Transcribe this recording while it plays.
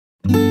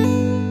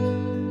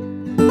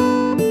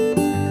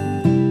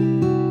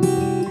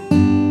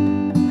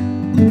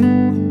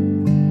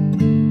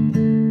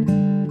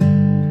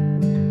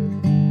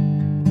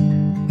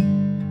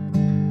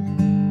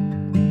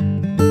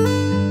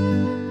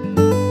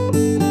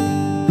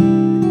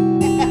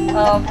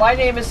My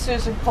name is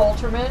Susan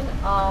Kolterman.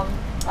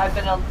 I've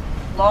been a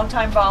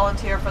longtime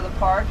volunteer for the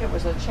park. It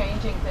was a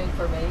changing thing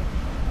for me.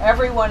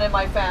 Everyone in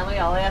my family,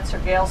 I'll answer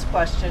Gail's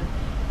question,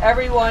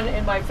 everyone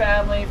in my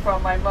family,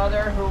 from my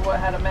mother who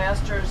had a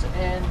master's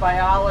in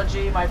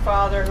biology, my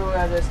father who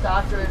had his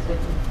doctorate in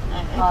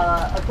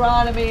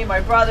agronomy, my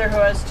brother who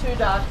has 2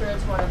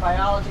 doctorates, one in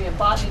biology and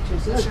botany, 2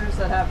 sisters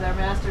that have their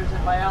masters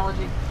in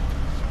biology.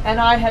 And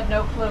I had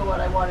no clue what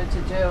I wanted to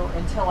do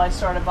until I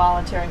started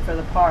volunteering for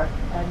the park.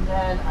 And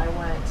then I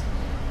went,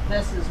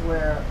 this is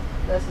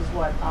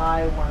what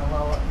I want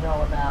to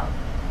know about.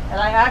 And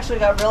I actually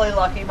got really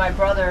lucky. My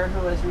brother,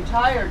 who is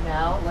retired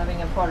now, living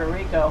in Puerto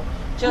Rico,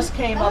 just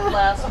came up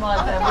last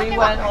month, and we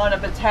went on a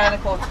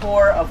botanical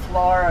tour of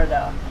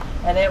Florida.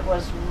 And it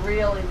was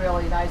really,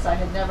 really nice. I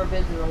had never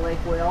been to the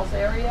Lake Wales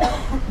area.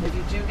 If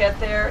you do get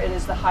there, it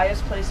is the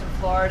highest place in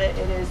Florida.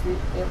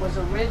 It was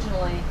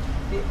originally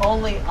the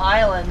only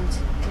island,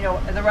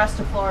 and the rest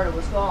of Florida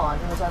was gone.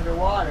 It was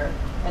underwater,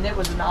 and it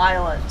was an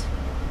island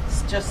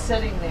just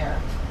sitting there.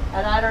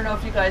 And I don't know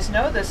if you guys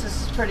know this.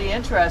 This is pretty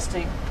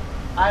interesting.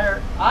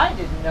 I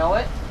didn't know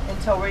it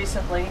until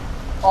recently.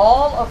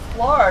 All of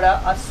Florida,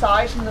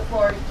 aside from the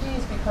Florida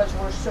Keys, because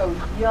we're so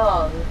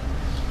young,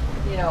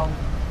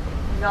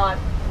 not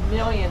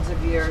millions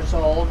of years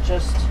old,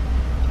 just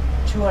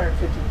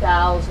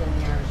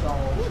 250,000 years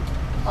old.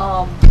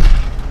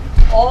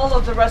 All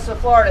of the rest of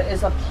Florida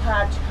is a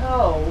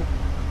plateau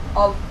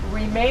of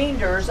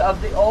remainders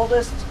of the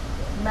oldest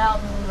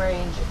mountain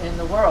range in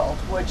the world,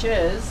 which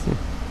is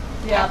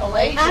the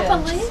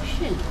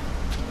Appalachians.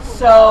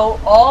 So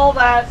all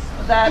that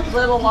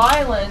little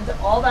island,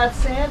 all that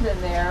sand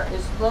in there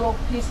is little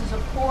pieces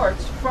of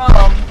quartz from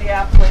the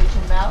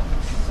Appalachian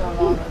Mountains so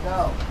long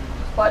ago.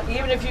 But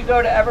even if you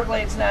go to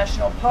Everglades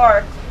National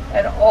Park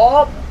and a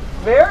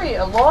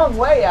long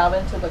way out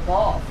into the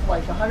Gulf,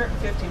 like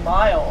 150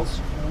 miles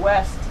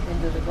west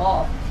into the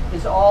Gulf,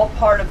 is all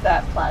part of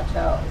that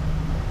plateau,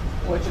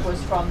 which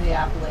was from the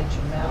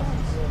Appalachian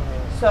Mountains.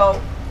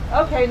 So,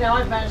 okay, now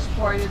I've managed to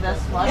bore you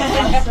this much.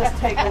 Let's just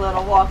take a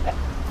little walk.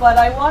 But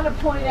I want to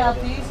point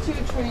out these 2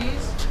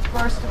 trees,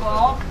 first of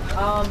all,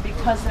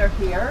 because they're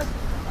here.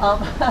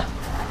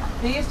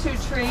 These 2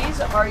 trees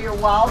are your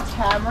wild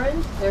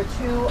tamarind. They're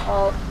 2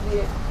 of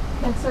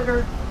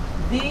considered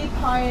the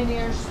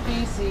pioneer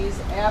species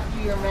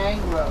after your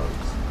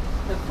mangroves.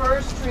 The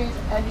first trees,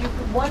 and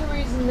one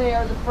reason they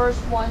are the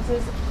first ones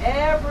is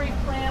every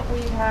plant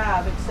we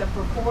have, except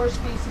for 4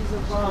 species of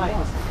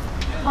vines,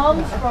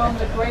 comes from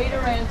the Greater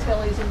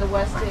Antilles in the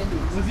West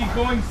Indies. Was he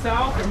going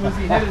south or was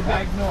he headed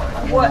back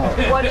north?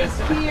 What is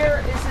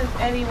here isn't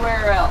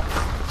anywhere else.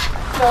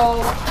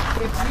 So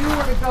if you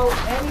were to go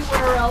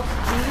anywhere else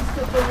east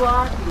of the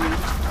Rockies,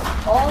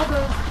 all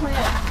those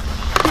plants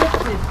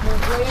shifted through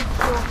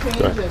glacial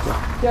changes.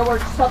 There were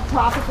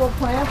subtropical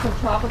plants and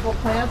tropical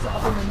plants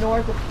up in the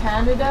north of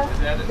Canada.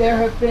 There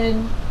have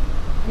been,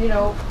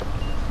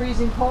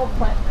 freezing cold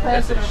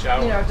plants that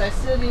are,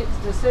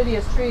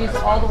 deciduous trees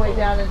all the way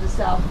down into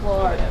South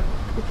Florida.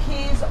 The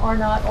Keys are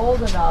not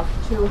old enough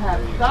to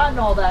have gotten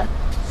all that.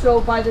 So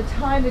by the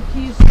time the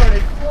Keys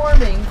started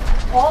forming,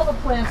 all the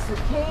plants that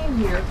came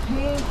here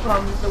came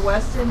from the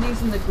West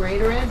Indies and the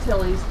Greater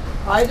Antilles,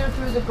 either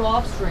through the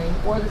Gulf Stream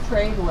or the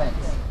trade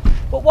winds.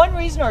 But one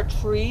reason our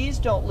trees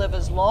don't live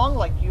as long,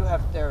 like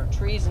there are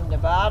trees in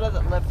Nevada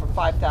that live for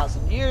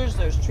 5,000 years.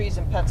 There's trees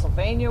in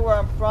Pennsylvania where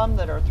I'm from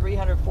that are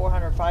 300,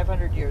 400,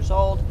 500 years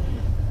old.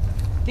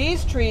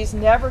 These trees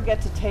never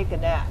get to take a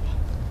nap.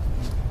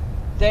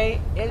 They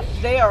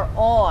are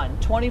on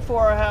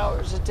 24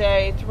 hours a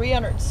day,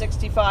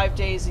 365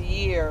 days a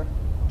year,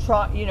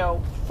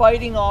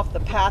 fighting off the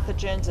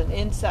pathogens and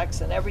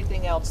insects and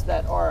everything else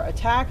that are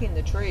attacking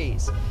the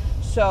trees.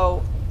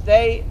 So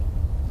they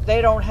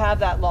don't have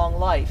that long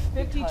life.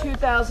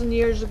 52,000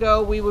 years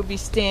ago, we would be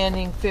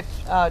standing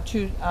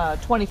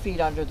 20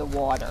 feet under the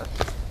water.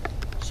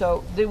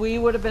 So we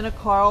would have been a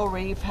coral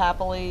reef,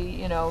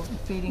 happily,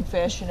 feeding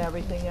fish and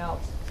everything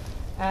else.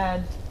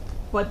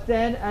 But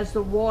then as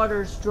the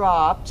waters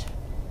dropped,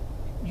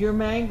 your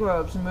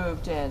mangroves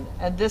moved in.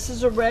 And this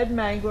is a red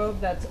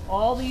mangrove. That's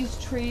all these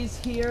trees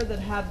here that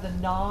have the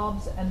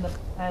knobs and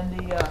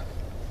the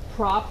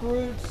prop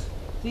roots.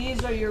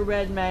 These are your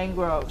red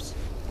mangroves.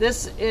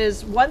 This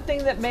is one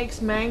thing that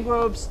makes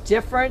mangroves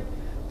different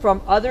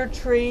from other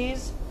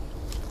trees,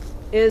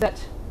 is that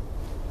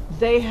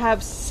they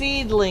have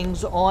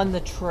seedlings on the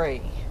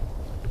tree.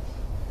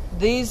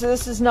 This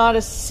is not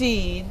a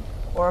seed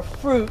or a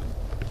fruit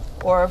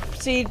or a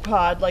seed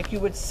pod like you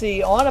would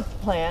see on a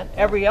plant,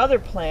 every other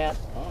plant.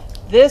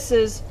 This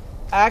is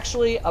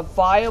actually a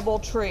viable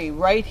tree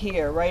right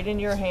here, right in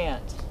your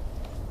hand.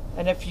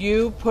 And if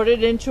you put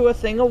it into a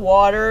thing of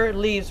water,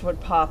 leaves would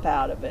pop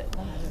out of it.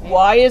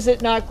 Why is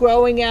it not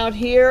growing out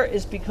here?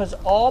 Is because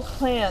all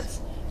plants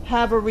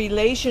have a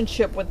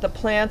relationship with the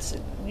plants.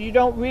 You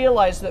don't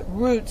realize that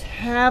roots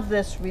have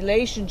this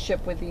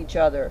relationship with each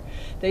other.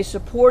 They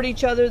support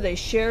each other, they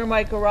share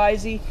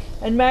mycorrhizae,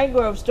 and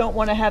mangroves don't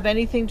want to have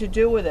anything to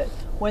do with it.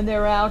 When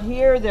they're out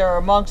here, they're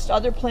amongst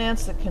other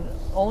plants that can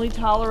only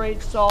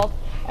tolerate salt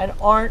and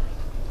aren't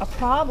a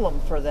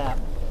problem for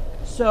them.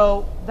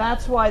 So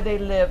that's why they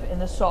live in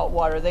the salt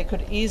water. They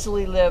could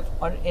easily live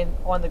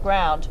on the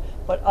ground,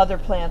 but other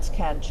plants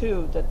can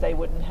too that they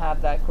wouldn't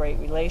have that great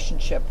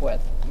relationship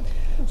with.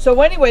 So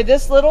anyway,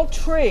 this little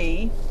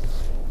tree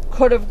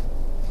could have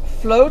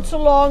floats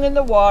along in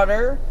the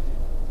water,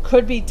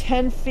 could be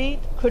 10 feet,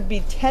 could be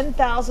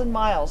 10,000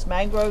 miles.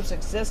 Mangroves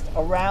exist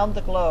around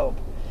the globe.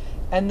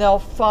 And they'll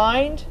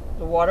find,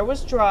 the water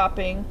was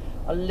dropping,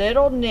 a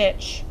little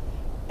niche,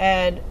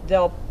 and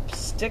they'll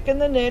stick in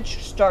the niche,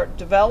 start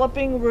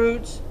developing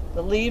roots,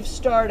 the leaves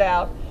start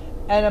out,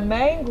 and a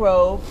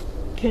mangrove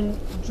can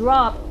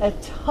drop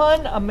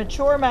a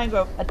mature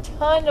mangrove, a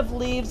ton of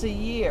leaves a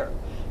year.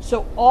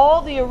 So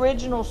all the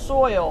original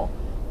soil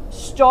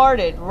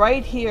started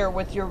right here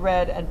with your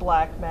red and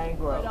black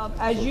mangrove.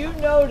 As you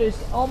notice,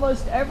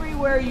 almost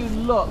everywhere you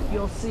look,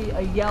 you'll see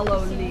a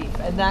yellow leaf,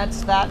 and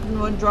that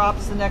one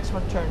drops, the next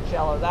one turns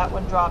yellow, that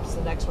one drops,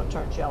 the next one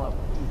turns yellow.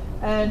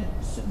 And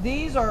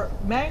so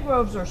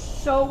mangroves are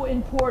so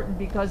important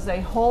because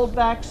they hold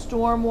back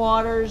storm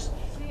waters.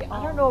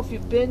 I don't know if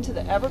you've been to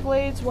the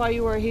Everglades while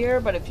you were here,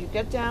 but if you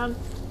get down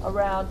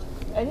around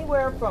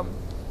anywhere from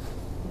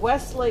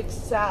Westlake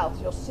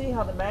south, you'll see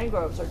how the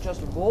mangroves are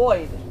just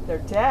void. They're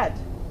dead.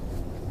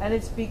 And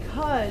it's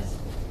because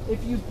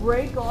if you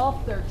break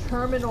off their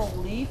terminal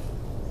leaf,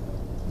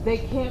 they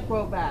can't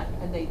grow back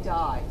and they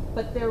die.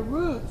 But their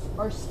roots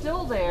are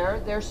still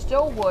there, they're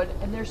still wood,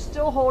 and they're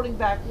still holding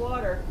back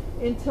water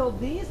until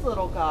these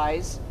little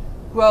guys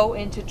grow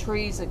into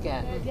trees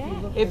again.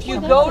 If you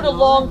go to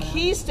Long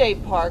Key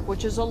State Park,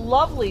 which is a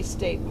lovely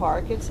state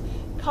park, it's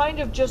kind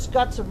of just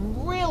got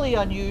some really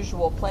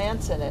unusual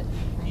plants in it.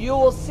 You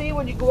will see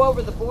when you go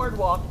over the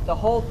boardwalk, the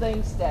whole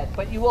thing's dead.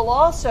 But you will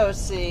also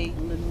see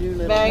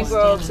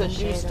mangroves and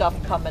new stuff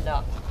coming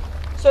up.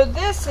 So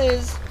this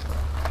is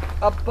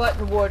a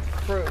buttonwood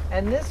fruit.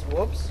 And this,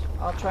 whoops,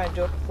 I'll try and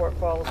do it before it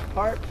falls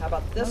apart. How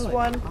about this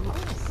one?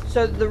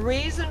 So the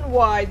reason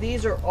why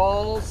these are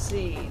all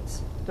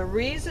seeds, the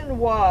reason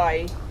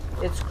why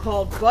it's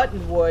called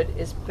buttonwood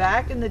is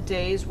back in the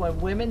days when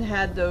women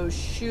had those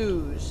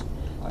shoes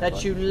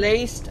that you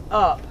laced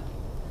up.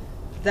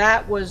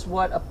 That was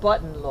what a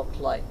button looked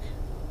like.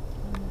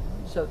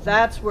 So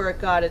that's where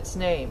it got its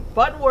name.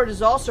 Buttonwood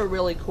is also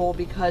really cool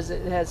because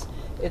its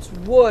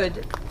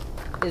wood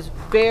is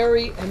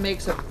it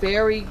makes a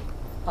very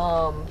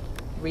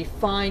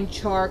refined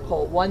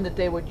charcoal, one that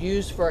they would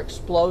use for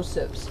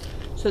explosives.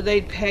 So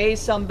they'd pay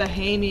some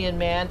Bahamian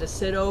man to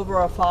sit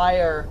over a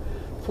fire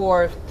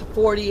for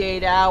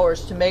 48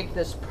 hours to make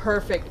this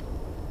perfect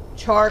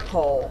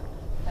charcoal.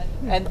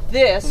 And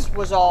this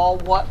was all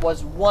what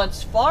was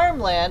once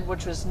farmland,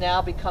 which was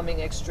now becoming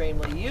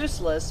extremely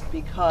useless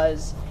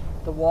because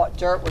the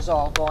dirt was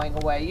all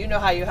going away. You know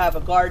how you have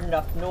a garden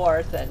up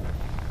north and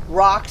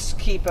rocks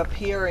keep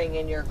appearing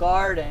in your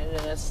garden,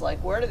 and it's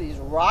like, where do these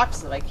rocks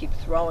that I keep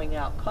throwing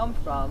out come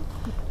from?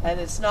 And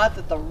it's not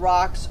that the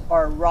rocks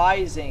are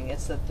rising,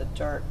 it's that the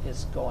dirt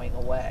is going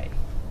away.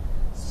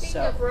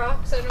 Speaking of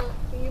rocks,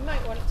 you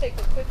might want to take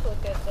a quick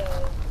look at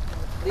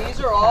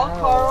these are all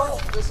coral.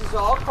 This is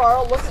all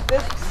coral. Look at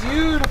this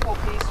beautiful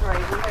piece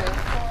right here.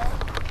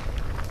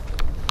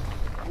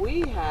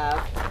 We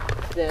have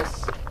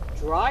this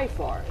dry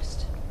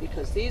forest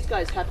because these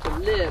guys have to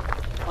live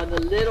on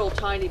the little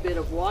tiny bit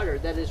of water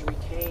that is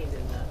retained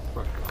in them.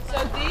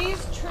 So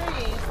these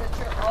trees that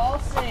you're all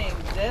seeing,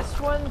 this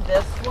one,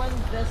 this one,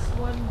 this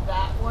one,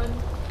 that one,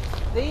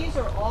 these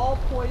are all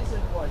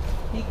poison wood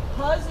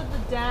because of the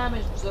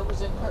damage that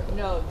was incurred.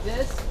 No,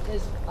 this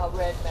is a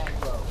red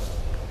mangrove.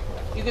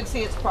 You can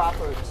see its prop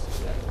roots.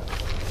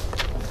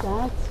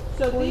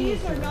 So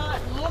these are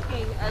not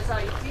looking as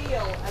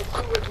ideal as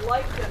you would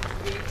like them to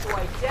be to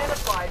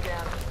identify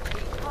them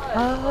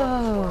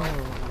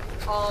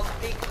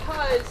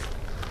because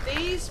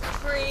these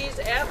trees,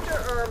 after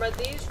Irma,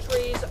 these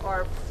trees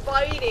are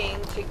fighting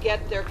to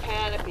get their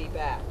canopy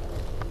back.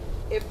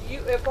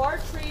 If our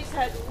trees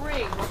had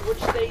rings,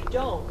 which they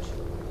don't,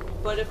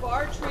 but if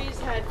our trees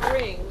had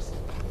rings,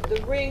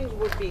 the rings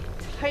would be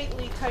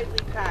tightly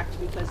packed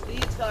because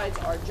these guys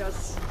are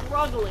just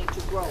struggling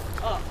to grow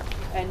up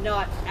and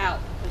not out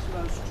as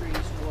most trees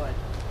would.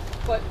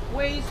 But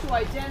ways to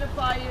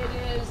identify it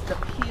is the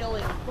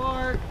peeling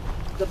bark,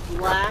 the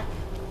black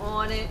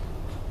on it.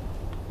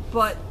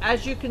 But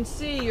as you can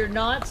see, you're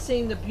not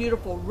seeing the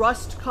beautiful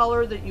rust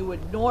color that you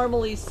would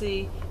normally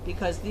see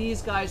because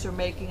these guys are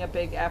making a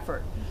big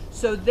effort.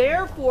 So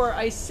therefore,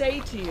 I say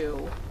to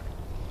you,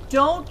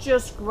 don't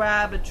just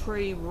grab a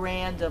tree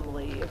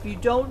randomly. If you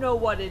don't know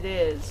what it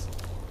is,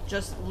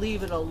 just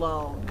leave it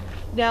alone.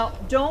 Now,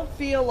 don't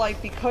feel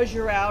like because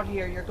you're out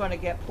here, you're going to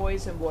get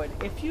poison wood.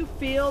 If you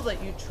feel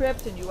that you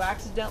tripped and you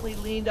accidentally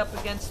leaned up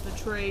against the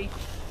tree,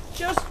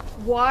 just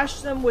wash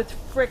them with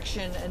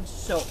friction and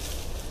soap,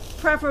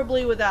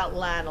 preferably without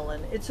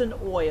lanolin. It's an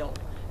oil.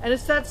 And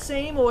it's that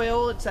same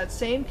oil, it's that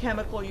same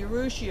chemical,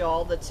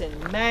 urushiol, that's in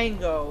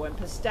mango and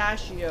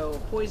pistachio,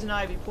 poison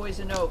ivy,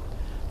 poison oak,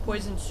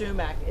 poison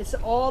sumac. It's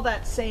all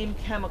that same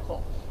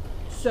chemical.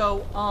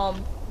 So,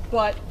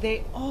 but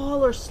they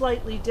all are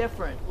slightly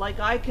different. Like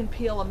I can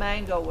peel a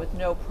mango with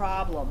no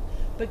problem,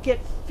 but get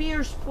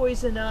fierce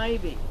poison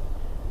ivy.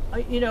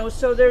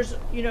 So there's,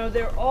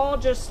 they're all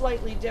just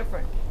slightly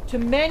different. To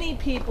many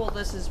people,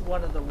 this is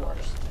one of the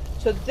worst.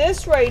 So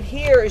this right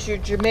here is your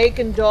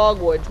Jamaican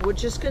dogwood,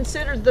 which is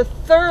considered the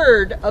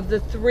third of the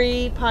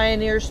 3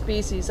 pioneer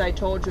species I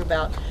told you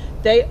about.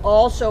 They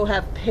also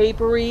have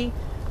papery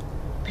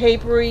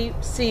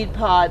seed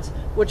pods,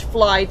 which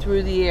fly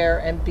through the air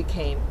and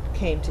came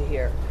to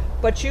here.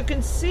 But you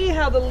can see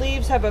how the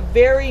leaves have a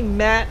very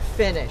matte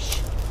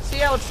finish. See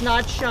how it's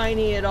not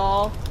shiny at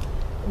all?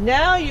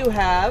 Now you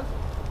have,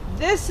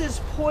 this is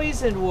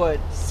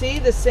poisonwood. See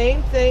the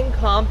same thing,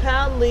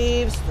 compound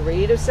leaves,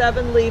 3 to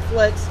 7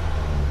 leaflets.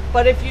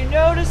 But if you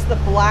notice the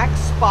black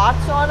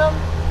spots on them,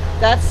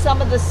 that's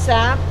some of the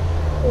sap,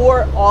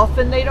 or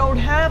often they don't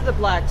have the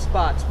black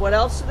spots. What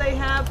else do they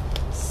have?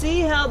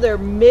 See how their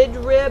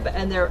midrib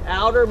and their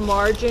outer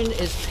margin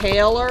is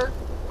paler?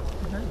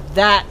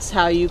 That's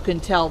how you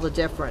can tell the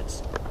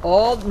difference.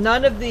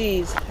 None of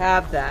these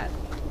have that.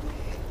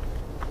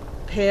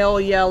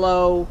 Pale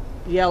yellow,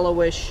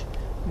 yellowish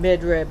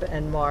midrib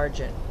and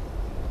margin.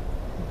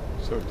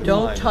 So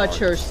don't touch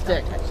her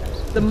stick.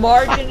 The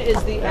margin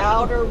is the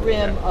outer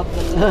rim of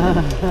the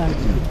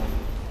leaf.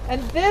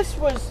 And this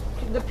was,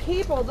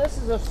 this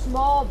is a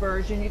small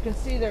version. You can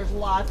see there's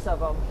lots of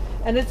them.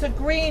 And it's a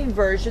green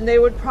version. They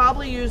would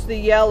probably use the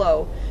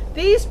yellow.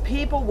 These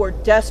people were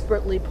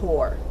desperately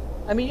poor.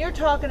 I mean, you're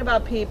talking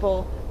about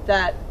people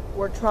that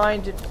were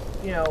trying to,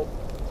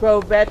 grow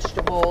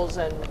vegetables,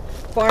 and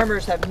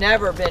farmers have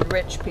never been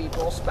rich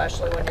people,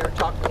 especially when you're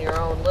talking your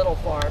own little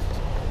farm.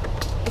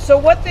 So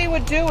what they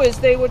would do is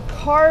they would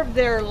carve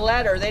their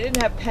letter. They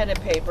didn't have pen and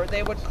paper.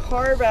 They would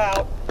carve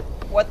out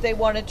what they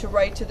wanted to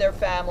write to their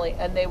family,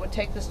 and they would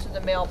take this to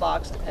the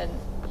mailbox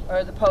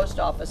or the post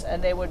office,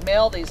 and they would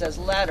mail these as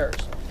letters.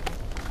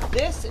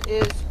 This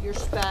is your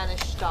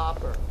Spanish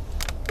stopper,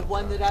 the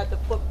one that had the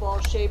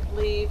football-shaped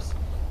leaves.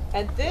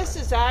 And this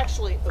is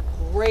actually a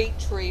great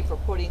tree for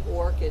putting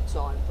orchids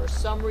on. For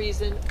some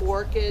reason,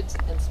 orchids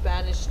and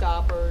Spanish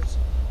stoppers,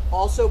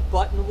 also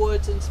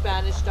buttonwoods and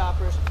Spanish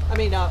stoppers,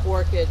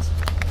 orchids,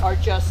 are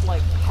just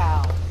like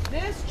cows.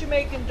 This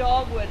Jamaican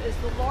dogwood is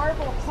the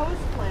larval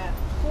host plant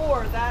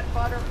for that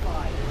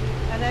butterfly.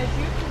 And as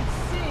you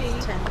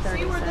can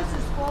see where this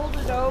is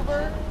folded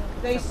over?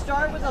 They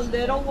start with a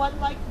little one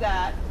like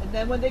that, and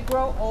then when they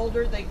grow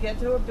older, they get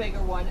to a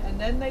bigger one, and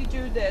then they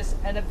do this,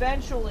 and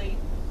eventually,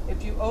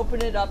 if you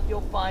open it up,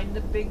 you'll find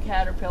the big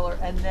caterpillar,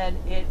 and then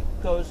it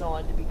goes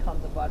on to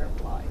become the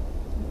butterfly.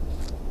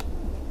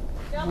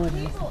 Now,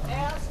 people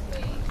ask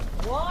me,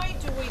 why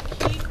do we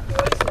keep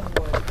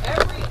poisonwood?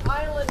 Every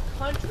island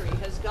country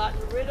has gotten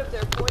rid of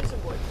their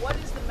poisonwood. What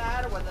is the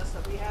matter with us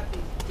that we have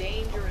these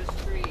dangerous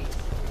trees?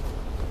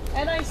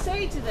 And I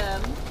say to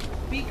them,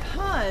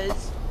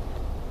 because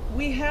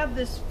we have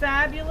this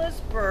fabulous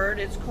bird.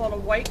 It's called a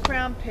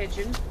white-crowned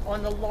pigeon.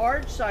 On the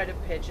large side of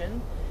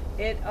pigeon,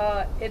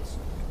 it's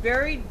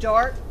very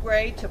dark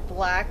gray to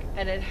black,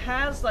 and it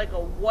has like a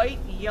white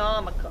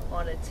yarmulke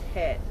on its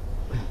head.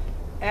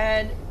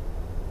 And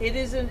it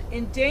is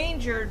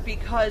endangered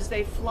because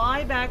they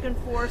fly back and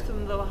forth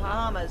from the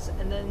Bahamas,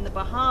 and then in the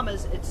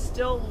Bahamas it's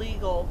still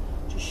legal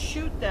to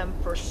shoot them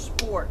for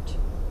sport.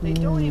 They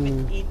don't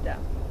even eat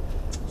them.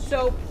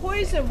 So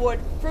poisonwood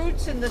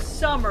fruits in the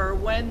summer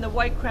when the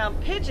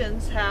white-crowned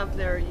pigeons have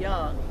their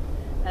young.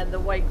 And the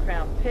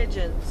white-crowned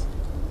pigeons,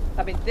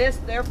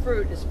 their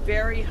fruit is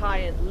very high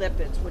in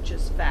lipids, which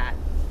is fat.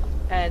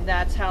 And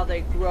that's how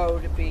they grow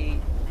to be,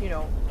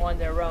 on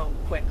their own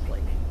quickly.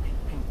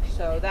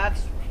 So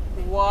that's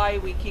why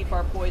we keep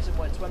our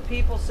poisonwoods. When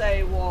people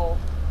say, well,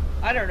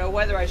 I don't know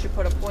whether I should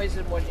put a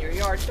poisonwood in your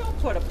yard, don't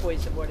put a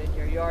poisonwood in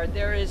your yard.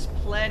 There is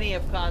plenty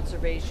of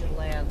conservation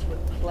lands with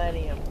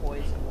plenty of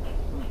poisonwood.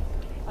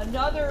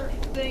 Another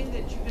thing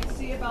that you can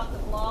see about the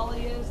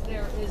blolly is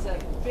there is a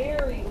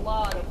very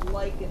lot of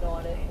lichen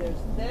on it. There's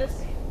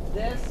this.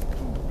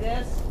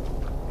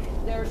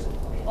 There's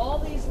all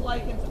these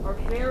lichens are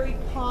very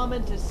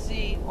common to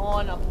see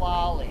on a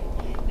blolly.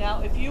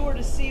 Now, if you were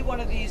to see one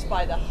of these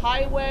by the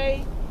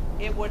highway,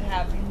 it would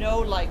have no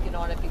lichen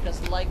on it because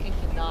lichen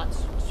cannot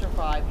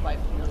survive by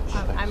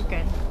pollution. I'm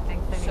good.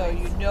 Thanks. So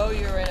you know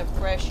you're in a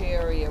fresh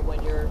area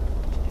when you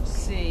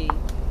see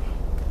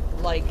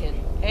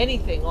lichen.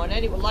 Anything on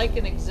any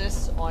lichen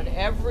exists on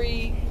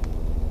every,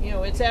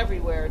 it's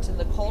everywhere. It's in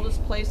the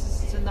coldest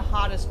places, it's in the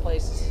hottest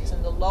places, it's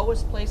in the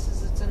lowest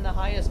places, it's in the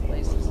highest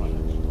places.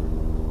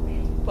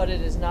 But it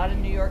is not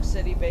in New York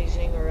City,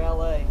 Beijing, or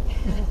LA.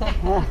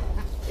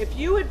 If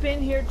you had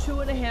been here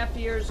 2.5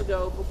 years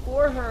ago,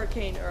 before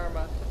Hurricane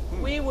Irma,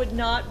 we would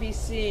not be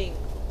seeing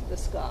the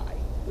sky.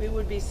 We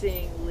would be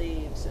seeing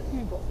leaves,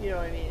 and you know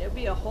what I mean? It would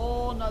be a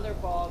whole nother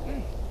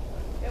ballgame.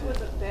 It was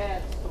a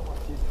bad storm.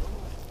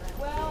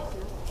 Well,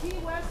 Key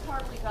West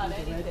hardly got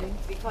anything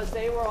because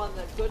they were on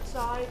the good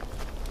side.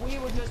 We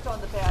were just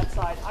on the bad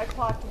side. I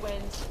clocked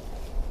winds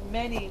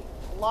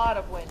lot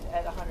of wind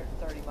at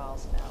 130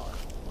 miles an hour.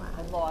 Wow.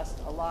 And lost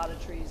a lot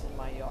of trees in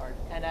my yard.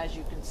 And as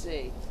you can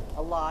see,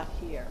 a lot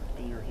here.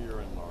 And you're here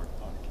in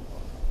Keep.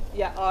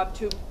 Yeah,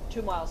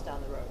 2 miles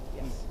down the road,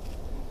 yes.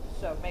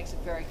 So it makes it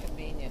very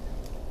convenient.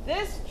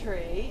 This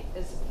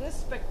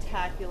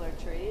spectacular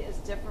tree is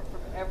different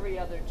from every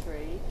other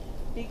tree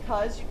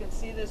because you can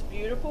see this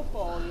beautiful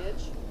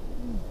foliage.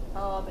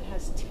 It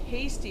has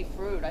tasty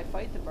fruit. I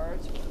fight the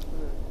birds for the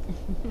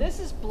fruit. This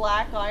is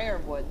black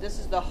ironwood. This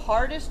is the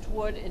hardest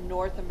wood in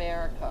North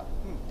America.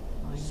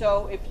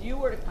 So if you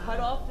were to cut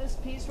off this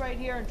piece right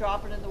here and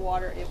drop it in the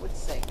water, it would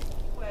sink.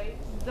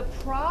 The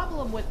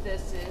problem with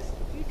this is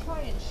if you try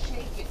and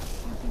shake it,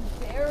 you can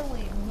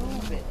barely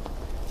move it.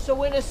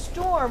 So in a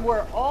storm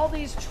where all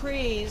these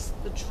trees,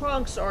 the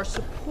trunks are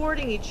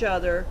supporting each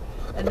other,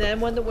 and then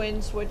when the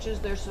wind switches,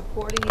 they're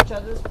supporting each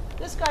other,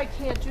 this guy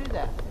can't do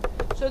that.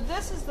 So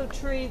this is the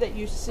tree that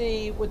you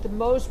see with the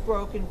most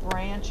broken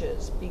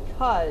branches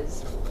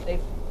because they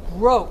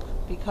broke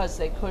because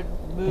they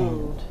couldn't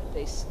move,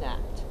 they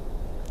snapped.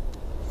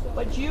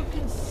 But you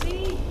can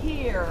see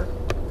here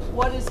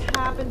what has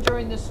happened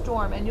during the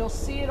storm, and you'll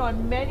see it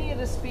on many of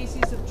the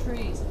species of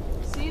trees.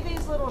 See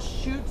these little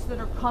shoots that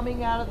are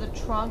coming out of the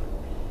trunk?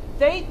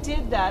 They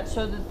did that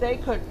so that they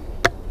could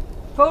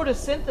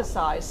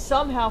photosynthesize,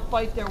 somehow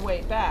fight their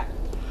way back.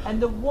 And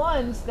the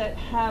ones that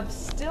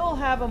still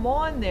have them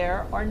on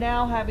there are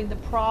now having the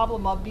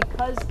problem of,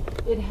 because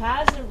it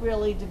hasn't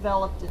really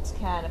developed its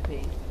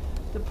canopy.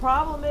 The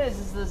problem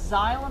is the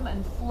xylem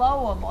and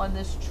phloem on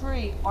this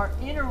tree are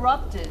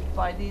interrupted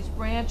by these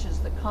branches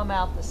that come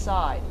out the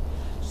side.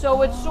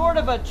 So it's sort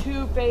of a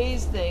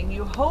two-phase thing.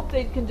 You hope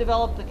they can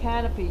develop the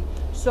canopy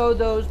so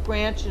those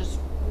branches,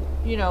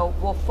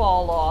 will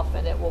fall off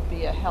and it will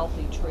be a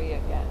healthy tree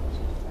again.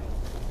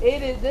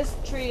 This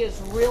tree is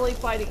really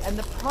fighting. And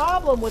the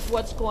problem with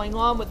what's going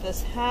on with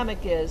this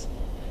hammock is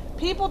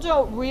people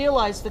don't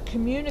realize the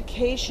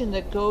communication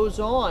that goes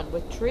on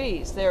with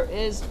trees. There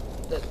is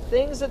the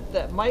things that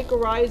the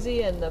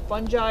mycorrhizae and the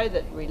fungi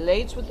that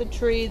relates with the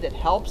tree that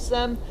helps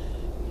them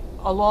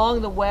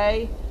along the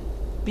way.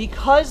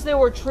 Because there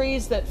were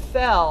trees that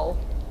fell,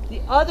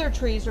 the other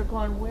trees are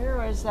gone,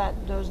 where is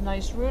those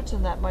nice roots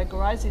and that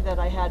mycorrhizae that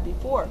I had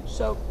before?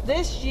 So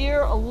this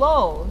year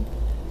alone,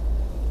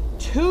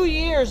 2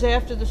 years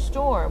after the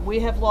storm, we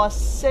have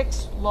lost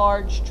 6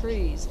 large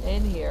trees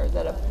in here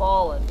that have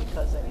fallen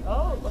because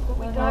look what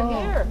we got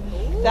here.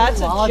 That's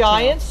a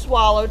giant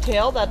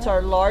swallowtail. That's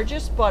our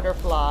largest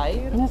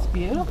butterfly. That's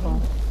beautiful.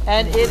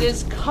 And it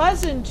is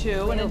cousin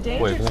to an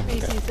endangered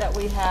species that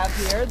we have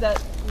here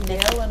that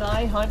Neil and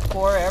I hunt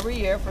for every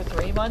year for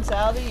 3 months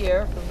out of the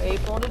year, from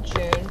April to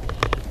June,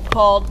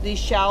 called the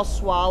Shao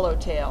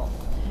swallowtail.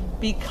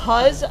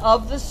 Because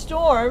of the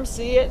storm,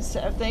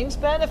 things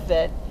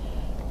benefit.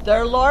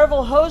 Their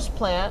larval host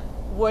plant,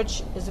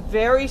 which is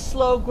very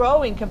slow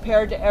growing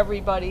compared to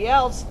everybody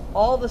else,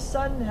 all of a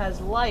sudden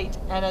has light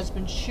and has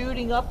been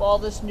shooting up all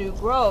this new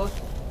growth.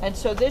 And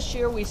so this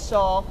year we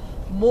saw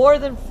more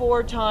than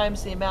 4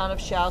 times the amount of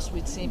shouse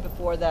we'd seen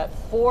before that,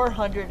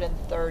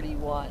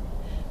 431.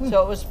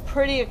 So it was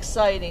pretty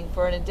exciting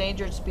for an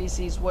endangered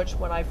species, which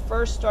when I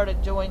first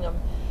started doing them,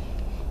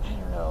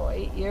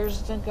 8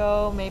 years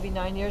ago, maybe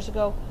 9 years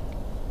ago,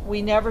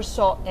 we never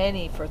saw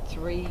any for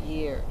 3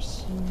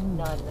 years.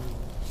 None.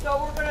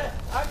 So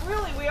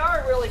we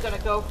are really gonna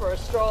go for a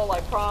stroll,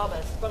 I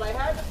promise. But I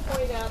had to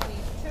point out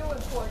these 2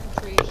 important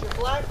trees, your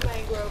black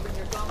mangrove and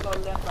your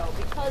Gumbo-limbo,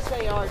 because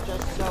they are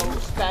just so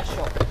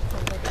special.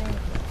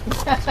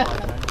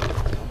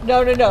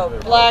 No,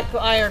 black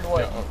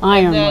ironwood. Ironwood.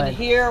 And then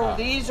here,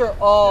 these are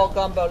all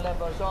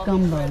Gumbo-limbos.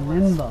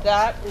 Gumbo-limbo.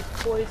 That is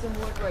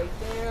poisonwood right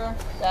there.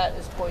 That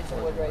is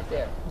poisonwood right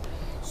there.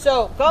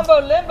 So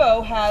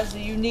Gumbo-limbo has a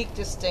unique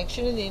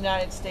distinction in the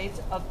United States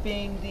of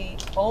being the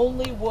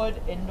only wood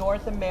in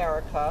North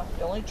America,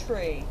 the only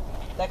tree,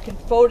 that can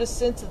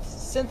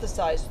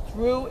photosynthesize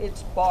through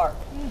its bark.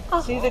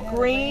 See the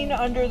green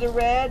under the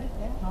red?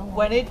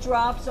 When it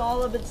drops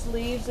all of its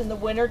leaves in the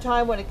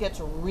wintertime, when it gets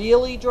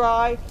really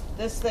dry,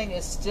 this thing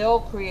is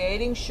still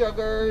creating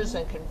sugars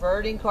and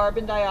converting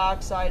carbon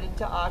dioxide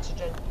into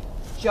oxygen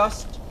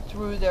just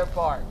through their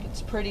bark.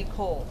 It's pretty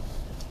cool.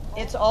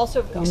 It's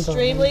also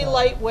extremely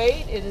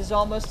lightweight. It is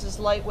almost as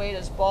lightweight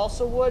as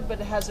balsa wood, but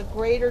it has a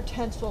greater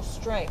tensile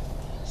strength.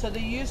 So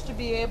they used to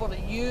be able to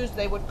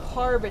they would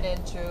carve it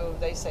into,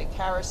 they say,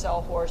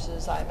 carousel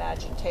horses, I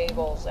imagine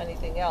tables,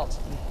 anything else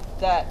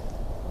that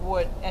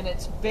would, and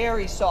it's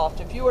very soft.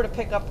 If you were to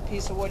pick up a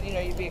piece of wood,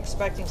 you'd be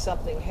expecting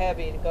something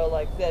heavy to go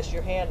like this.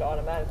 Your hand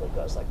automatically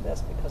goes like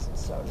this because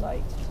it's so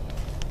light.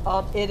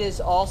 It is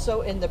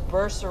also in the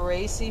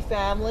Burseraceae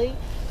family,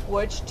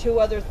 which 2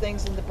 other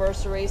things in the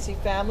Burseraceae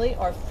family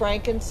are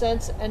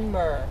frankincense and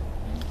myrrh.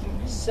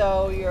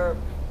 So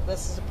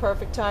this is a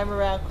perfect time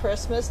around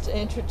Christmas to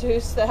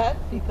introduce that,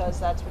 because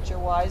that's what your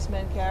wise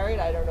men carried.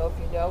 I don't know if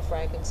you know,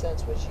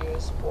 frankincense was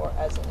used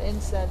as an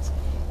incense,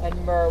 and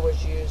myrrh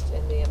was used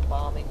in the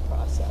embalming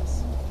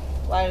process.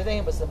 Well, I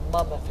think it was the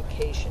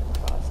mummification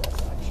process,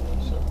 actually.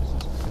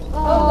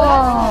 Oh,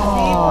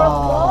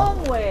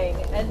 that's zebra longwing.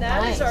 And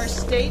that is our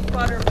state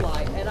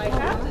butterfly. And I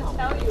have to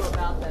tell you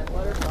about that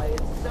butterfly.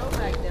 It's so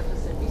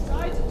magnificent.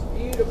 Besides its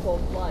beautiful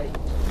flight,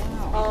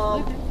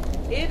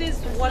 it is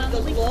one of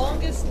the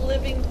longest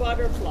living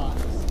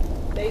butterflies.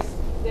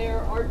 There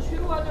are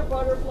two other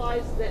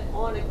butterflies that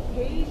on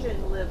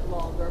occasion live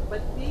longer,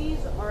 but these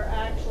are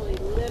actually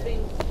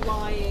living,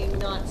 flying,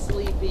 not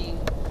sleeping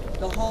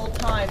the whole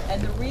time.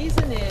 And the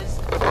reason is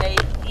they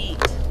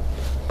eat.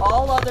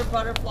 All other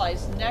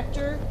butterflies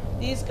nectar.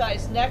 These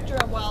guys nectar,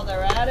 and while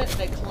they're at it,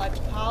 they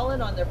collect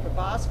pollen on their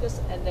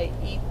proboscis and they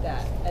eat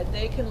that. And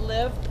they can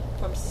live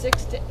from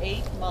 6 to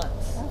 8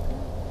 months.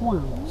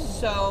 Wow.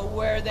 So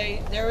where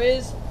there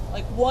is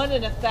like 1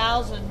 in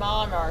 1,000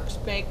 monarchs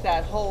make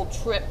that whole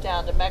trip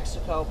down to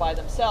Mexico by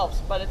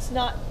themselves, but it's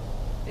not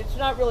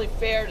really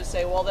fair to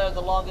say, well, they're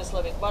the longest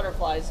living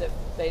butterflies if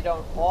they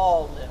don't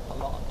all live a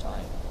long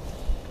time.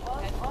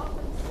 And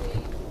often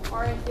see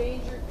are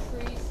endangered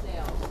tree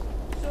snails.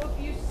 So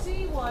if you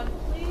see one,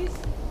 please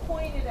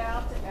point it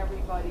out to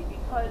everybody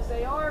because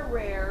they are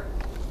rare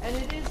and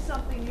it is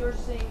something you're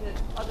seeing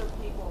that other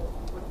people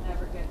would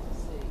never get to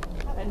see.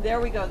 And there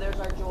we go, there's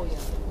our Julia.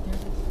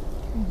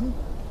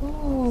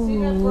 Ooh, See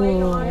that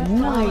bright orange?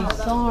 nice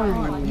That's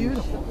orange.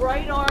 beautiful. The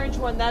bright orange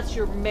one, that's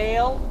your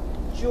male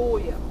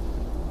Julia.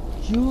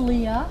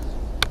 Julia.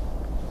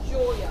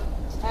 Julia.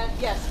 And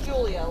yes,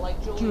 Julia,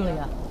 like Julia.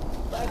 Julia.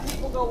 And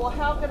people go, well,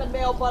 how can a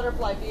male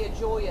butterfly be a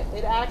Julia?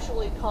 It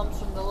actually comes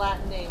from the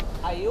Latin name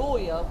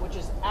Iulia, which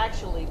is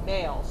actually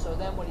male. So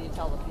then what do you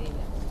tell the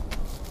female?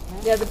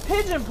 Yeah, the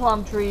pigeon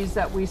plum trees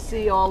that we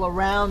see all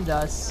around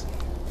us,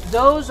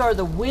 those are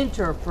the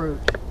winter fruit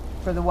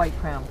for the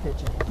white-crowned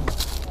pigeon.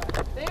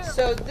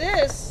 So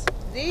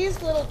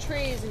these little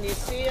trees, and you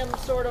see them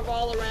sort of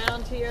all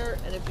around here,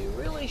 and if you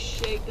really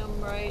shake them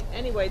right,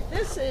 anyway,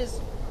 this is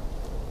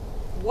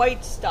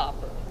white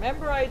stopper.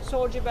 Remember I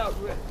told you about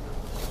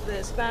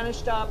the Spanish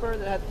stopper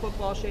that had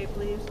football-shaped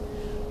leaves?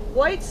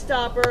 White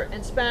stopper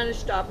and Spanish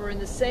stopper in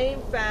the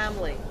same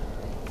family.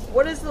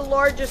 What is the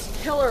largest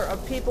killer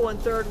of people in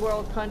third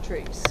world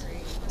countries?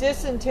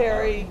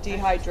 Dysentery,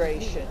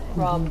 dehydration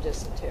from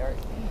dysentery.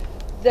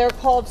 They're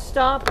called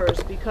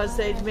stoppers because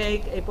they'd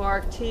make a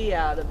bark tea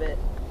out of it,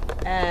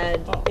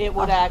 and it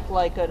would act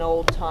like an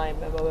old-time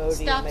Imodium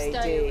Stops AD.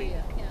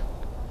 diarrhea. Yeah.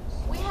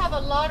 We have a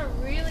lot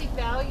of really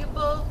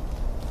valuable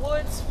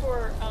woods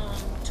for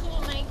tool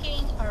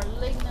making. Our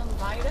lignum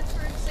vita,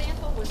 for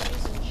example, was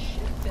used in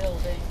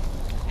shipbuilding.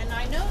 And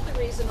I know the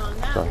reason on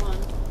that one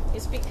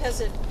is because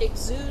it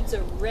exudes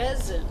a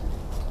resin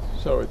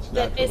So it's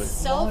that naturally. is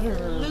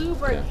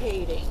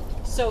self-lubricating,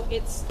 so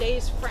it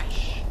stays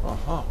fresh.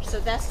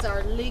 So that's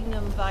our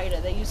lignum vita.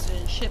 They used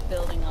it in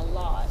shipbuilding a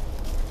lot.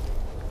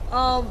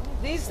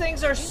 These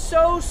things are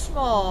so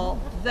small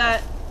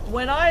that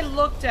when I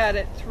looked at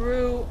it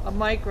through a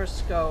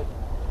microscope,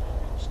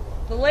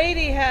 the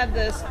lady had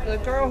the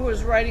girl who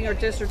was writing her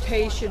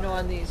dissertation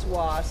on these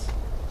wasps,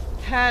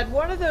 had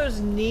one of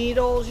those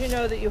needles, you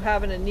know, that you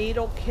have in a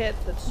needle kit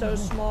that's so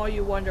small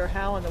you wonder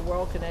how in the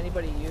world can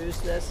anybody use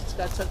this. It's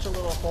got such a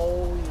little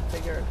hole, you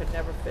figure it could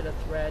never fit a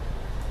thread.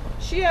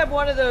 She had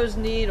one of those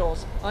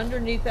needles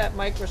underneath that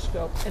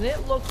microscope, and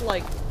it looked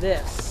like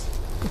this.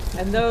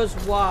 And those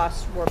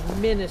wasps were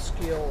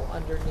minuscule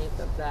underneath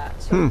of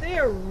that. So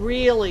they're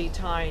really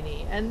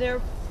tiny, and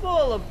they're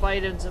full of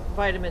vitamins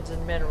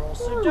and minerals.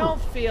 So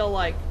don't feel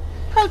like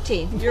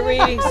Protein. you're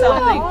eating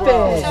something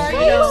big. So are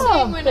you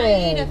saying when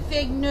I eat a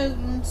fig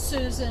Newton,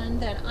 Susan,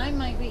 that I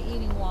might be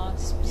eating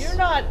wasps? You're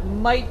not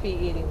might be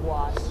eating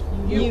wasps.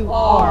 You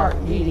are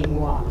eating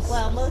wasps.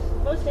 Well,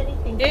 most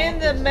anything. In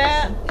the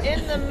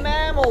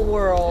mammal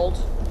world,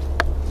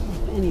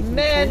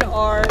 men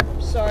are,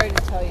 sorry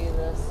to tell you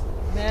this,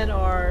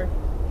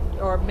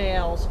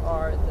 males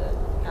are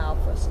the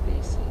alpha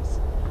species,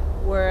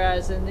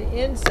 whereas in the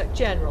insect,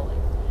 generally,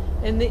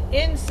 in the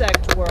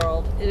insect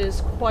world, it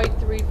is quite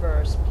the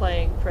reverse.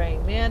 Praying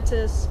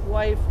mantis,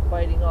 wife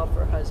biting off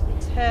her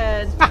husband's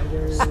head,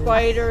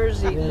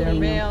 spiders eating their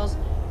males.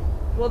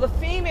 Well, the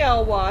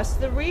female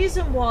wasp, the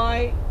reason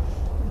why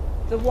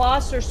the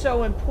wasps are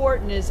so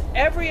important is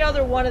every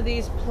other one of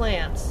these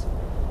plants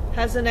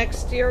has an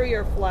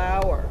exterior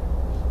flower.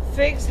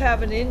 Figs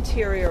have an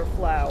interior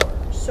flower,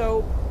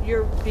 so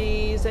your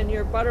bees and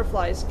your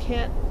butterflies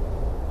can't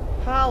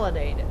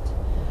pollinate it.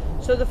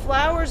 So the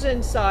flower's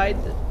inside,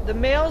 the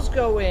males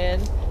go in,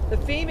 the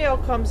female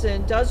comes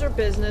in, does her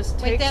business,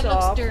 Wait, takes that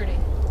off. looks dirty.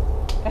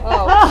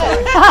 Oh,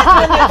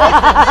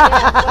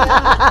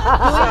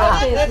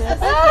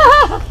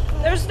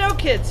 sorry. There's no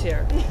kids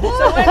here.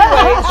 So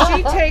anyway,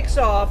 she takes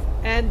off,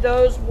 and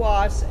those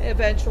wasps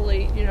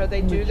eventually, you know,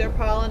 they do their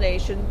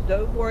pollination.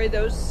 Don't worry,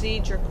 those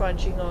seeds you're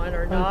crunching on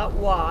are not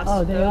wasps.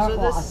 Oh, they those are are the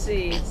wasps.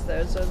 seeds.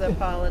 Those are the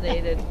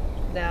pollinated,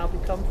 now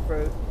become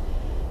fruit,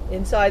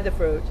 inside the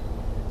fruit.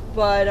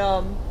 But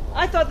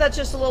I thought that's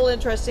just a little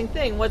interesting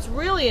thing. What's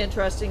really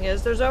interesting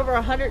is there's over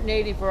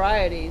 180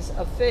 varieties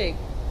of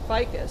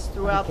ficus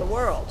throughout the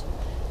world.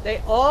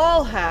 They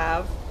all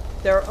have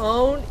their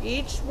own,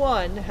 each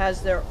one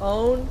has their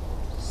own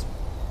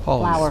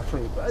Flower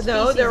fruit.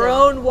 no, their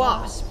own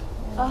wasp.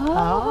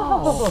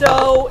 Oh.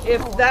 So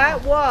if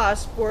that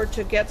wasp were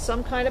to get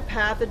some kind of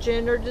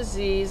pathogen or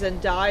disease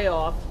and die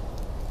off,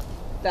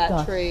 that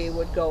Gosh. tree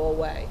would go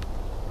away.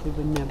 It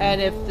would never.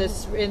 And if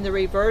this in the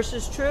reverse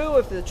is true,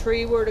 if the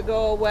tree were to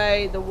go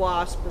away, the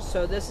wasp.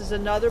 So this is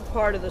another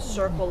part of the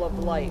circle of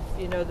life.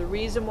 You know, the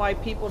reason why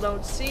people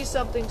don't see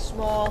something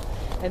small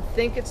and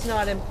think it's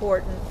not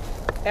important,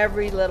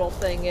 every little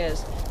thing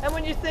is. And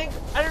when you think,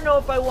 I don't know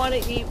if I want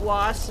to eat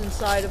wasps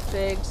inside of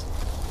figs,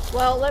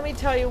 well, let me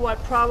tell you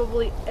what,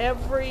 probably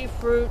every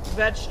fruit,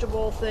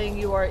 vegetable thing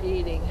you are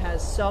eating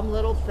has some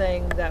little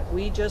thing that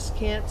we just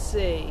can't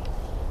see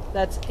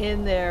that's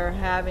in there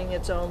having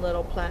its own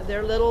little plant.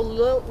 They're little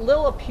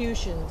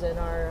Lilliputians in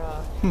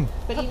our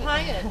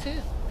papaya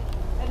too.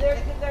 And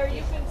there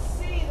you can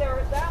see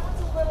that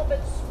one's a little bit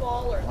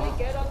smaller. They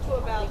get up to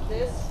about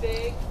this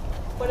big,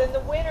 but in the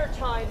winter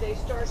time they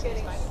start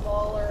getting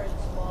smaller and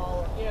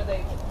smaller. You know,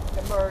 they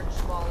emerge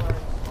smaller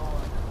and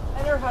smaller.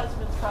 And her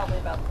husband's probably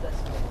about this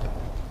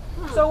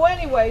big. So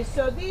anyway,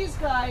 so these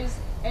guys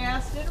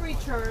asked in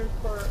return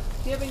for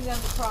giving them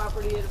the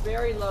property at a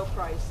very low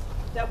price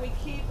that we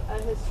keep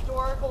a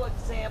historical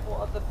example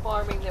of the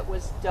farming that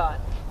was done.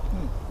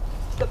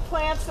 The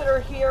plants that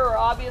are here are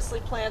obviously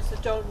plants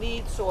that don't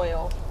need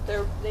soil.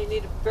 They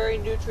need a very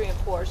nutrient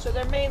poor. So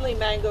they're mainly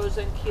mangoes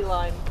and key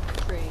lime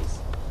trees.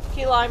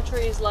 Key lime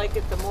trees like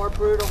it, the more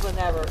brutal than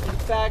ever. In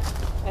fact,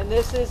 and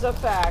this is a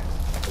fact,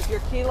 if your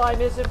key lime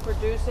isn't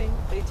producing,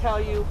 they tell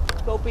you,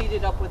 go beat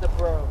it up with a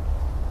broom.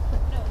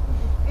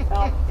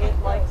 It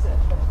likes it.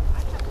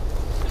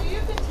 So you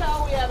can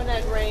tell we haven't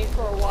had rain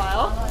for a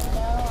while.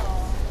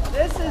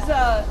 This is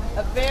a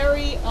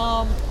very,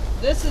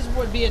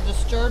 would be a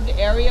disturbed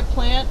area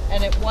plant,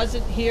 and it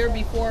wasn't here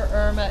before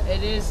Irma.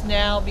 It is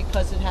now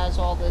because it has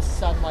all this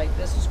sunlight.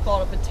 This is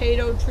called a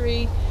potato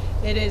tree.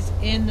 It is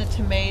in the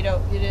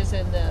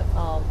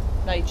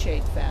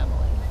nightshade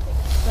family.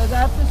 So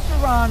that's a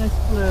Serranus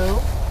blue.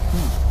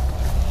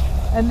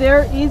 And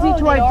they're easy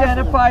to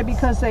identify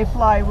because they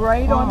fly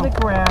right on the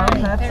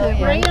ground. That's They're it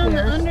gray right on the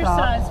there.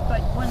 undersides, Stop.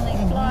 but when they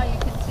fly, you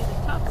can see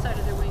the top side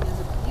of their wing is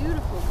a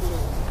beautiful blue.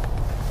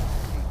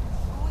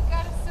 We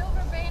got a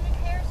silver-banded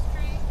hair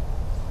streak.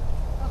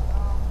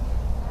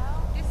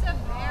 It's a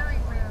very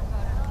rare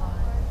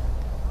butterfly.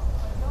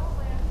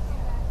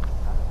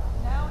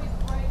 Now he's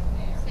right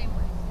there. Same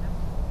way.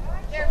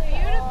 They're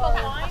beautiful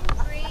lime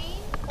green.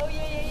 Oh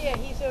yeah.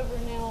 He's over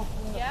now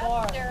from the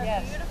far. They're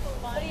Yes. beautiful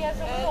lime But he has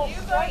a green. little And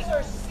you guys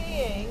are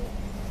seeing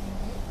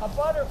a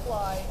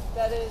butterfly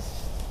that is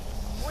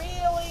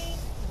really,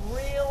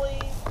 really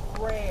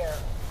rare.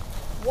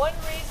 One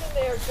reason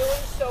they are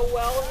doing so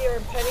well here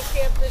in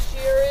Pennekamp this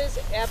year is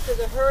after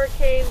the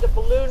hurricane, the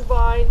balloon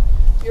vine,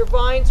 your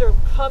vines are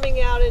coming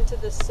out into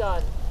the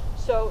sun.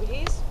 So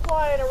he's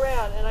flying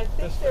around, and I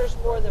think there's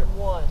more than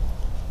one.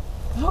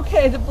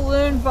 Okay, the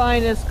balloon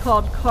vine is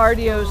called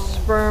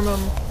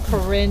Cardiospermum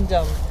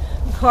corindum.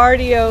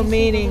 Cardio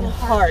meaning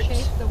heart.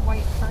 The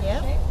white heart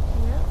shape.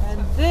 And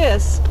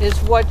this is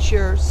what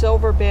your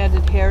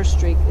silver-banded hair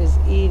streak is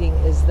eating,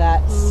 is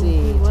that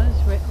seed.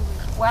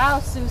 Wow,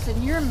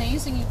 Susan, you're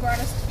amazing. You brought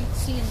us to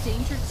see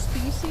endangered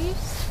species.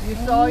 You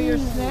saw your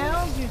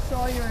snails, you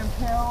saw your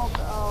imperiled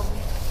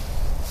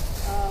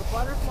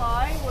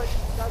butterfly, which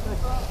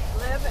doesn't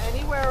live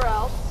anywhere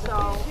else.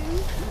 So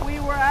we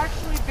were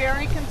actually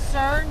very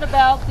concerned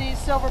about the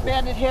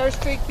silver-banded hair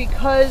streak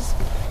because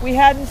we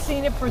hadn't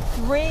seen it for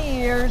 3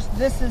 years.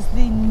 This is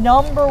the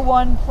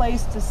 #1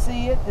 place to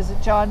see it, is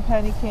at John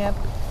Pennekamp.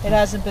 It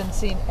hasn't been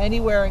seen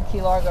anywhere in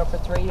Key Largo for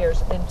 3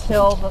 years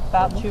until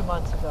about 2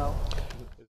 months ago.